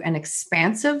into an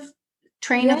expansive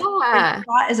train of thought,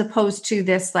 as opposed to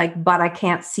this like, but I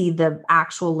can't see the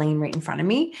actual lane right in front of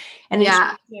me. And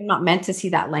I'm not meant to see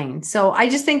that lane. So I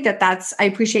just think I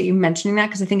appreciate you mentioning that,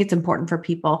 because I think it's important for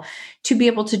people to be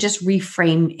able to just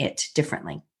reframe it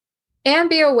differently.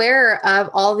 And be aware of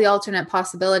all the alternate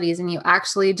possibilities. And you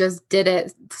actually just did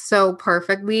it so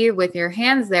perfectly with your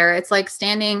hands there. It's like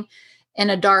standing in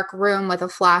a dark room with a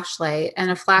flashlight, and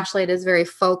a flashlight is very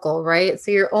focal, right? So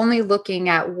you're only looking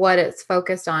at what it's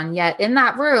focused on. Yet in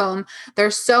that room,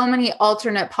 there's so many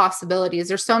alternate possibilities.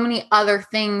 There's so many other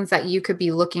things that you could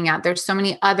be looking at. There's so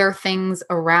many other things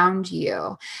around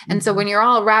you. And so when you're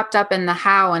all wrapped up in the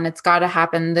how, and it's got to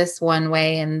happen this one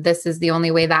way, and this is the only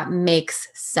way that makes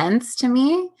sense to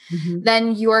me,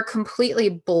 then you're completely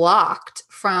blocked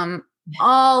from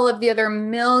all of the other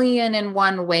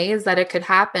 1,000,001 ways that it could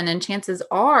happen. And chances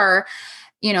are,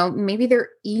 maybe they're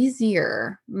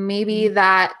easier. Maybe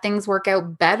that things work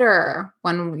out better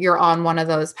when you're on one of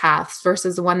those paths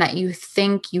versus the one that you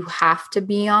think you have to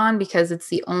be on, because it's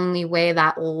the only way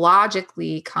that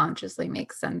logically, consciously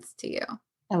makes sense to you.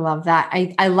 I love that.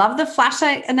 I love the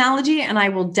flashlight analogy, and I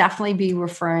will definitely be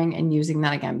referring and using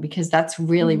that again, because that's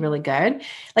really, really good.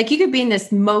 Like, you could be in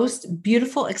this most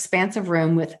beautiful, expansive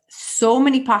room with so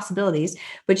many possibilities,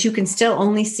 but you can still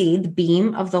only see the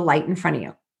beam of the light in front of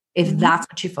you if that's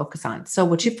what you focus on. So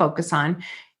what you focus on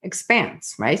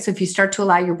expands, right? So if you start to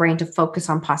allow your brain to focus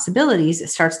on possibilities, it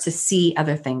starts to see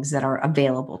other things that are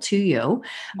available to you,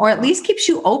 or at least keeps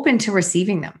you open to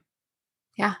receiving them.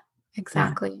 Yeah,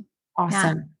 exactly. Yeah.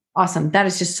 Awesome. Yeah. Awesome. That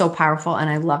is just so powerful. And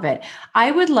I love it. I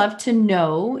would love to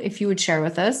know if you would share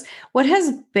with us, what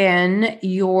has been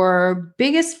your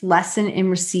biggest lesson in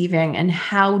receiving, and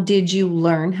how did you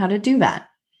learn how to do that?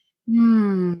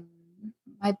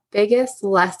 My biggest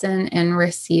lesson in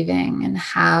receiving, and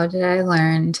how did I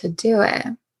learn to do it?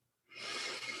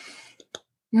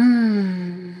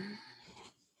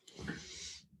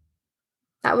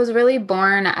 That was really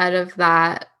born out of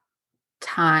that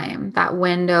time, that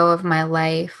window of my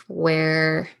life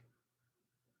where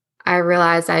I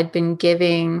realized I'd been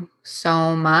giving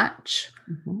so much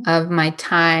of my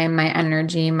time, my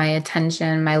energy, my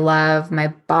attention, my love, my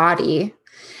body,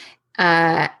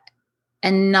 and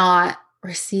not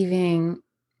receiving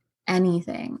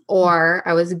anything, or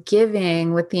I was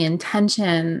giving with the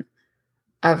intention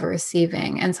of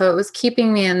receiving. And so it was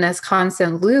keeping me in this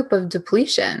constant loop of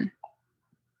depletion,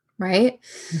 right?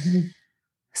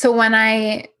 So when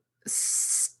I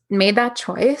made that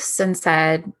choice and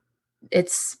said,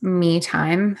 it's me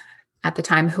time, at the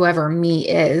time, whoever me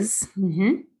is,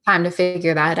 time to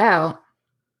figure that out,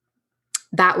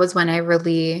 that was when I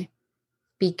really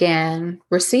began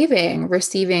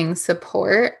receiving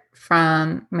support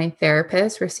from my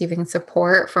therapist, receiving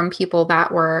support from people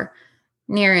that were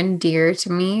near and dear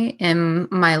to me in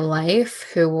my life,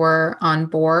 who were on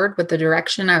board with the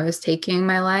direction I was taking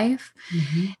my life.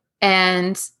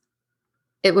 And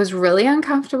it was really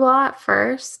uncomfortable at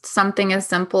first. Something as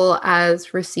simple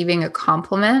as receiving a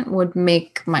compliment would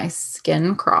make my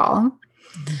skin crawl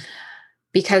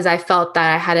because I felt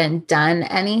that I hadn't done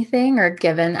anything or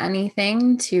given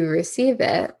anything to receive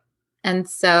it. And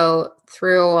so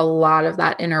through a lot of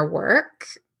that inner work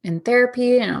in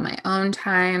therapy and on my own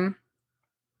time,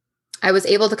 I was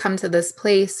able to come to this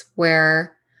place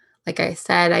where, like I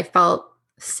said, I felt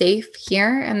safe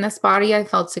here in this body. I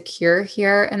felt secure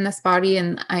here in this body.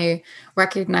 And I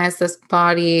recognized this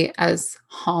body as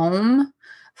home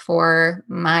for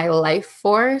my life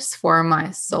force, for my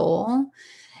soul.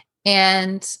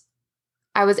 And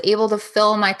I was able to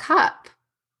fill my cup.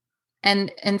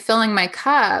 And filling my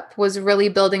cup was really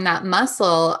building that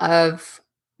muscle of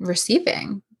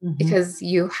receiving, because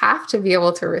you have to be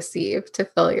able to receive to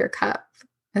fill your cup.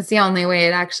 That's the only way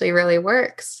it actually really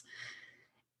works.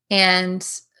 And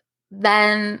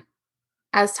then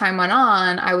as time went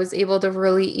on, I was able to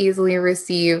really easily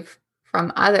receive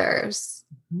from others.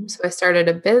 So I started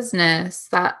a business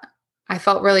that I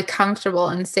felt really comfortable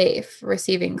and safe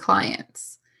receiving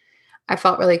clients. I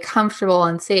felt really comfortable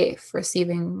and safe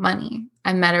receiving money.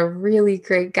 I met a really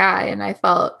great guy and I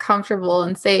felt comfortable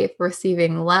and safe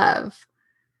receiving love.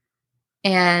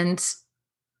 And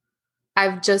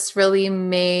I've just really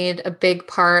made a big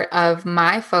part of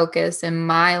my focus in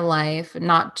my life,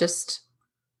 not just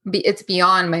it's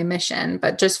beyond my mission,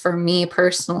 but just for me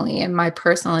personally and my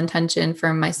personal intention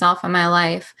for myself and my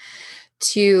life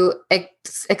to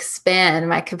expand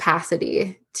my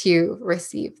capacity to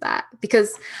receive that.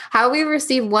 Because how we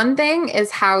receive one thing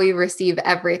is how we receive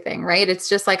everything, right? It's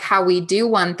just like how we do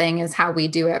one thing is how we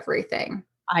do everything.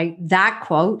 That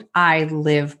quote, I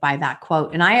live by that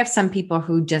quote. And I have some people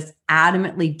who just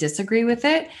adamantly disagree with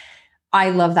it. I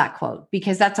love that quote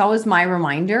because that's always my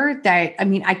reminder that, I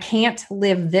mean, I can't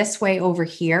live this way over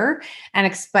here and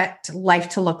expect life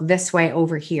to look this way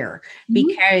over here,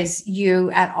 because you,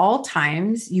 at all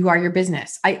times, you are your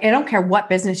business. I don't care what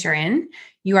business you're in,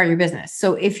 you are your business.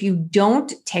 So if you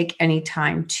don't take any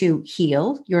time to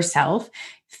heal yourself,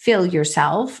 fill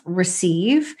yourself,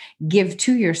 receive, give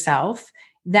to yourself,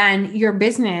 then your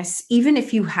business, even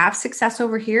if you have success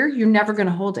over here, you're never going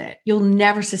to hold it. You'll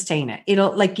never sustain it.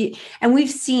 It'll and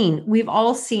we've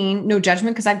all seen, no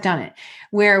judgment, because I've done it,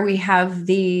 where we have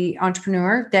the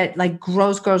entrepreneur that like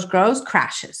grows,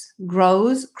 crashes,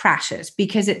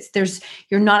 because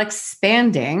you're not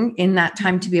expanding in that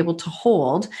time to be able to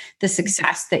hold the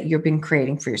success that you've been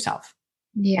creating for yourself.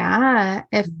 Yeah.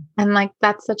 And like,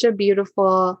 that's such a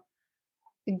beautiful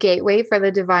gateway for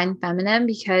the divine feminine,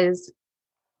 because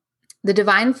the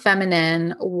divine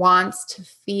feminine wants to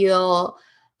feel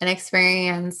and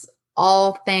experience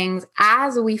all things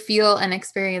as we feel and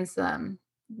experience them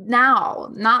now,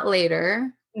 not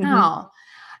later, now.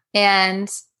 And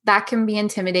that can be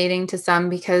intimidating to some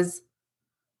because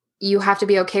you have to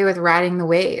be okay with riding the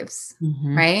waves,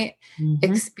 right?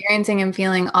 Experiencing and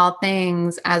feeling all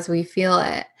things as we feel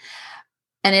it.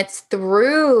 And it's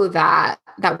through that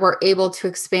we're able to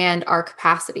expand our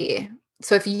capacity.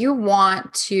 So if you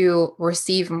want to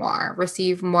receive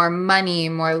more money,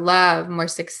 more love, more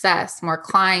success, more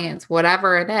clients,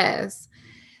 whatever it is,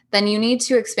 then you need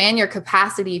to expand your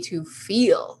capacity to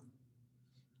feel.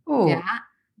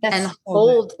 And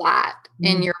hold that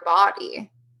in your body.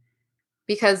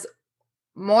 Because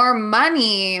more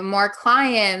money, more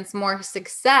clients, more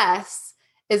success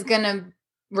is going to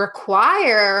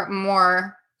require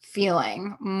more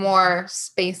feeling, more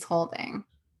space holding.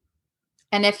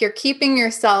 And if you're keeping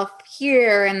yourself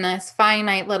here in this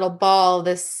finite little ball,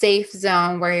 this safe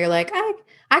zone where you're like,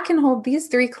 I can hold these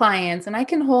 3 clients and I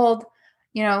can hold,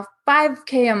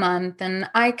 $5,000 a month and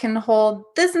I can hold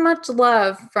this much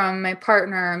love from my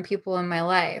partner and people in my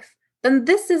life, then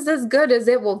this is as good as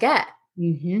it will get.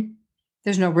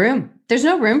 There's no room. There's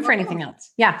no room for anything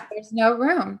else. Yeah. There's no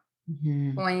room.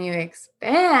 When you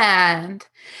expand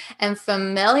and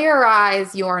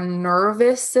familiarize your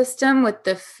nervous system with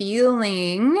the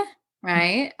feeling,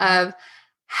 right, of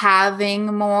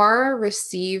having more,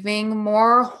 receiving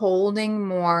more, holding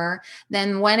more,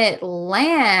 then when it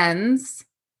lands,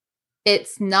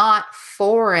 it's not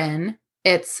foreign,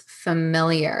 it's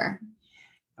familiar.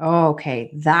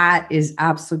 Okay. That is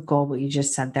absolute gold, what you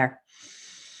just said there.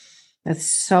 That's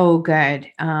so good.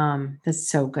 That's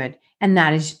so good. And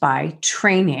that is by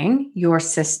training your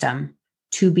system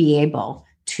to be able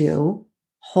to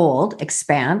hold,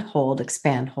 expand, hold.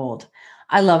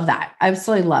 I love that. I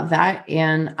absolutely love that.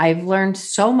 And I've learned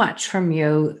so much from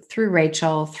you through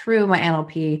Rachel, through my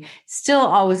NLP, still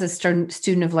always a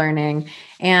student of learning,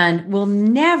 and will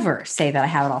never say that I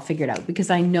have it all figured out, because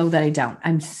I know that I don't.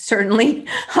 I'm certainly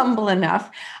humble enough.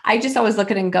 I just always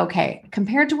look at it and go, okay,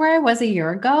 compared to where I was a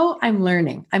year ago, I'm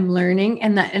learning,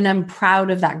 and I'm proud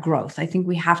of that growth. I think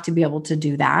we have to be able to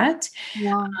do that.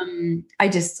 Yeah.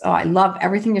 I love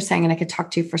everything you're saying, and I could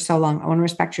talk to you for so long. I want to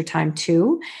respect your time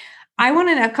too. I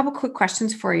wanted a couple quick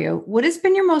questions for you. What has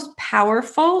been your most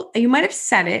powerful, you might have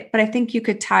said it, but I think you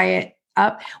could tie it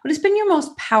up. What has been your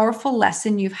most powerful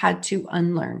lesson you've had to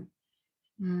unlearn?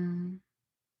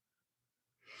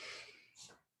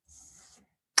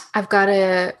 I've got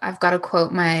to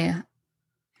quote my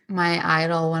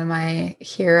idol, one of my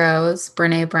heroes,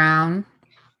 Brené Brown,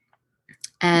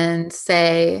 and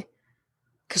say,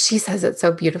 because she says it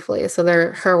so beautifully, so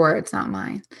they're her words, not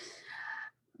mine.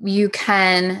 You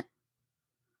can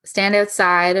stand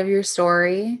outside of your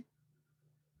story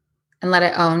and let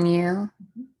it own you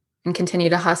and continue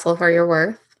to hustle for your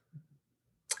worth.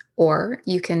 Or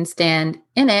you can stand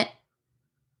in it,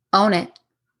 own it,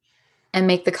 and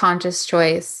make the conscious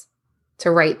choice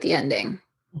to write the ending.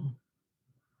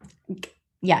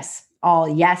 Yes. All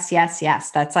yes, yes, yes.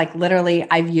 That's like literally,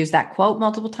 I've used that quote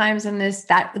multiple times in this.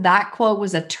 That quote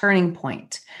was a turning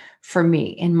point for me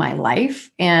in my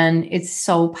life. And it's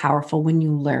so powerful when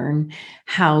you learn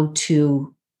how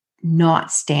to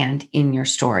not stand in your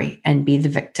story and be the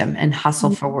victim and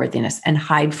hustle for worthiness and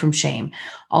hide from shame,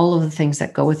 all of the things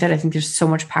that go with it. I think there's so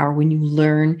much power when you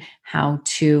learn how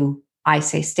to, I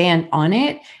say, stand on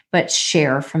it, but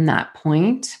share from that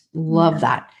point. Love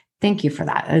that. Thank you for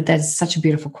that. That's such a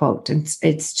beautiful quote. And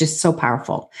it's just so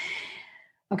powerful.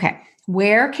 Okay.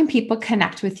 Where can people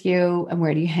connect with you, and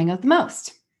where do you hang out the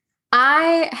most?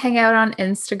 I hang out on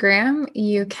Instagram.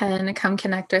 You can come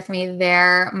connect with me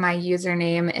there. My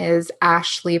username is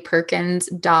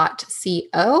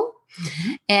ashleyperkins.co.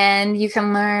 And you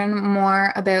can learn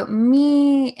more about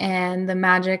me and the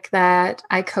magic that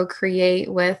I co-create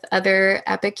with other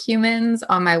epic humans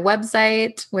on my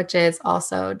website, which is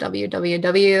also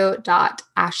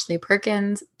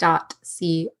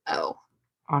www.ashleyperkins.co.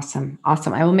 Awesome.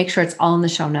 Awesome. I will make sure it's all in the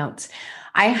show notes.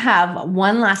 I have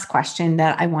one last question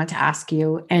that I want to ask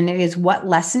you, and it is, what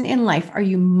lesson in life are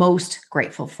you most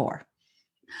grateful for?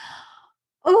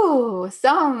 Oh,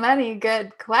 so many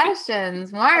good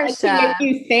questions, Marsha. I like to make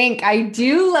you think. I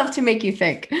do love to make you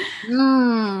think.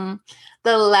 The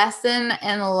lesson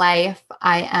in life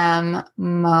I am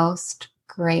most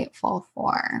grateful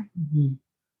for.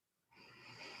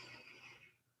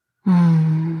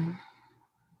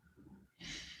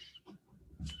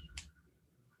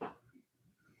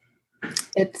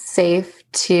 It's safe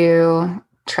to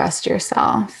trust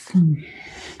yourself.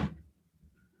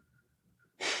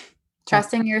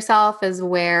 Trusting yourself is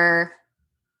where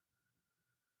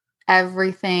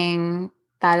everything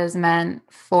that is meant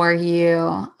for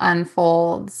you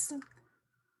unfolds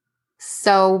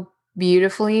so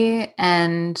beautifully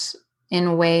and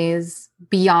in ways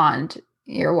beyond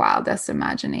your wildest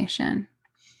imagination.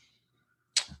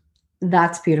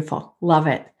 That's beautiful. Love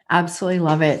it. Absolutely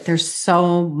love it. There's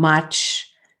so much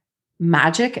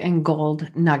magic and gold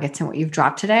nuggets in what you've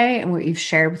dropped today and what you've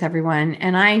shared with everyone.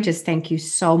 And I just thank you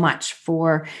so much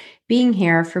for being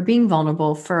here, for being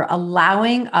vulnerable, for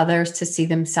allowing others to see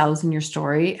themselves in your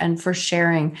story, and for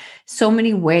sharing so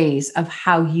many ways of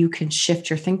how you can shift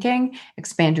your thinking,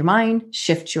 expand your mind,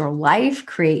 shift your life,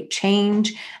 create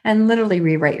change, and literally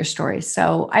rewrite your story.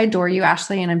 So I adore you,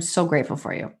 Ashley, and I'm so grateful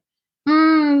for you.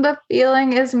 The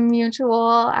feeling is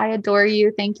mutual. I adore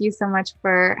you. Thank you so much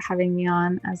for having me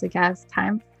on as a guest.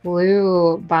 Time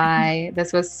flew by.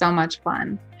 This was so much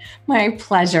fun. My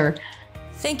pleasure.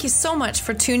 Thank you so much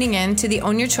for tuning in to the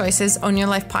Own Your Choices, Own Your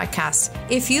Life podcast.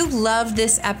 If you loved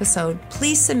this episode,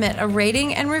 please submit a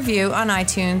rating and review on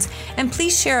iTunes, and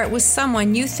please share it with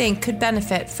someone you think could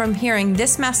benefit from hearing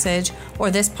this message or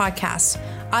this podcast.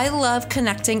 I love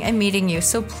connecting and meeting you,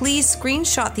 so please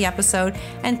screenshot the episode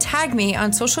and tag me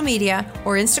on social media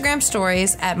or Instagram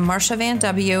stories at Marsha Van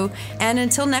W. And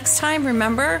until next time,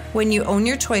 remember, when you own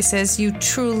your choices, you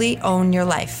truly own your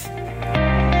life.